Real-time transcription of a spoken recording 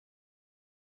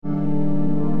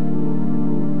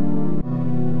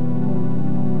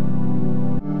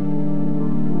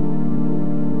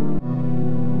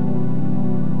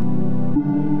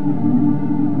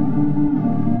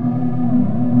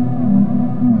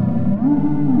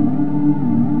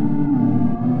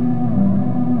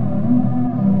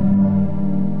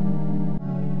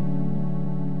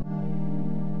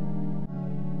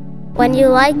When you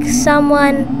like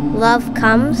someone, love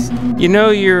comes. You know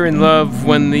you're in love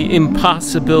when the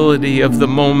impossibility of the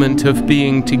moment of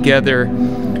being together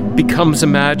becomes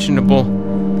imaginable,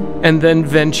 and then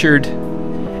ventured,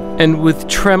 and with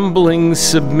trembling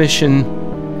submission,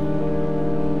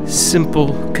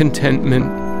 simple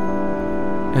contentment,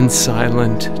 and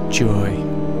silent joy.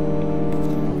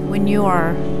 When you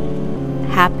are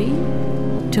happy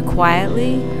to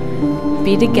quietly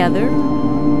be together,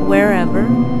 wherever,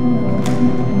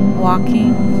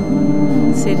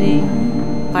 walking,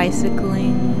 sitting,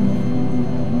 bicycling,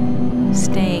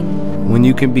 staying. When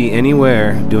you can be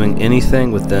anywhere, doing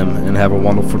anything with them, and have a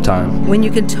wonderful time. When you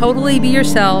can totally be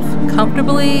yourself,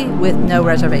 comfortably, with no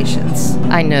reservations.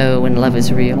 I know when love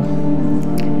is real.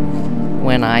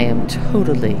 When I am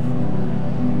totally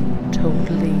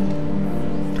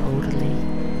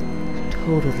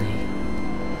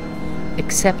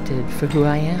accepted for who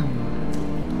I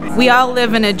am. We all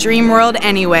live in a dream world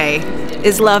anyway.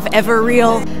 Is love ever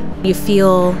real? You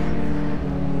feel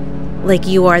like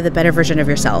you are the better version of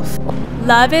yourself.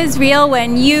 Love is real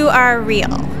when you are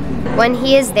real. When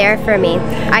he is there for me,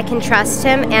 I can trust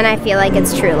him and I feel like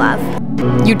it's true love.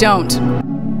 You don't.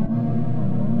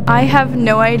 I have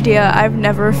no idea. I've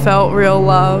never felt real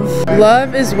love.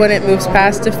 Love is when it moves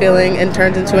past a feeling and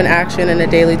turns into an action and a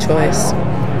daily choice.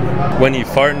 When you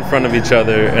fart in front of each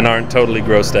other and aren't totally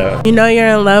grossed out. You know you're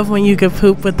in love when you can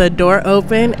poop with the door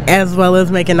open as well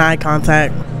as making eye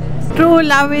contact. True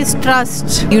love is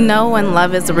trust. You know when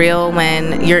love is real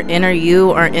when your inner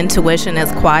you or intuition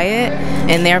is quiet,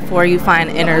 and therefore you find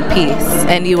inner peace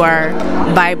and you are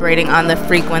vibrating on the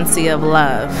frequency of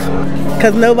love.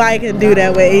 Because nobody can do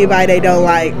that with anybody they don't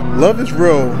like. Love is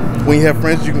real when you have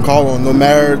friends you can call on no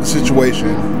matter the situation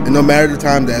and no matter the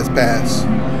time that has passed.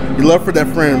 Your love for that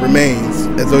friend remains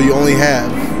as though you only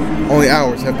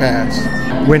hours have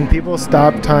passed. When people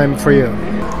stop time for you.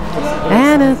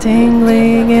 And a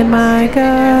tingling in my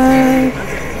gut.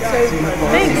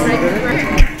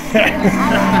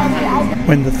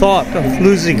 When the thought of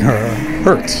losing her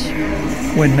hurts.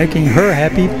 When making her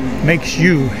happy makes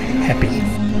you happy.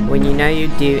 When you know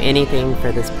you'd do anything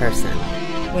for this person.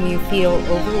 When you feel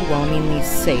overwhelmingly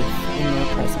safe in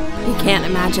their presence. You can't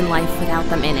imagine life without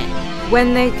them in it.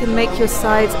 When they can make your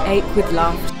sides ache with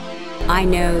laughter. I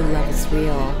know love is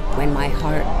real when my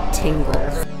heart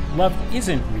tingles. Love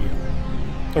isn't real.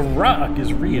 A rock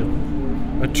is real.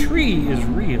 A tree is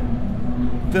real.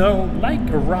 Though, like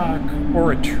a rock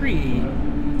or a tree,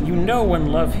 you know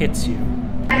when love hits you.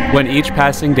 When each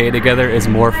passing day together is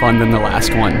more fun than the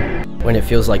last one. When it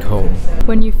feels like home.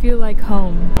 When you feel like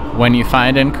home. When you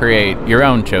find and create your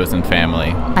own chosen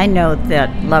family. I know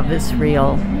that love is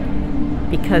real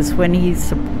because when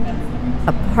he's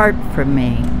apart from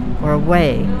me or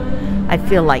away, I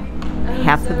feel like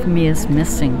half of me is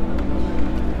missing.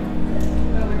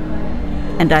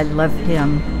 And I love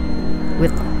him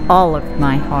with all of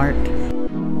my heart.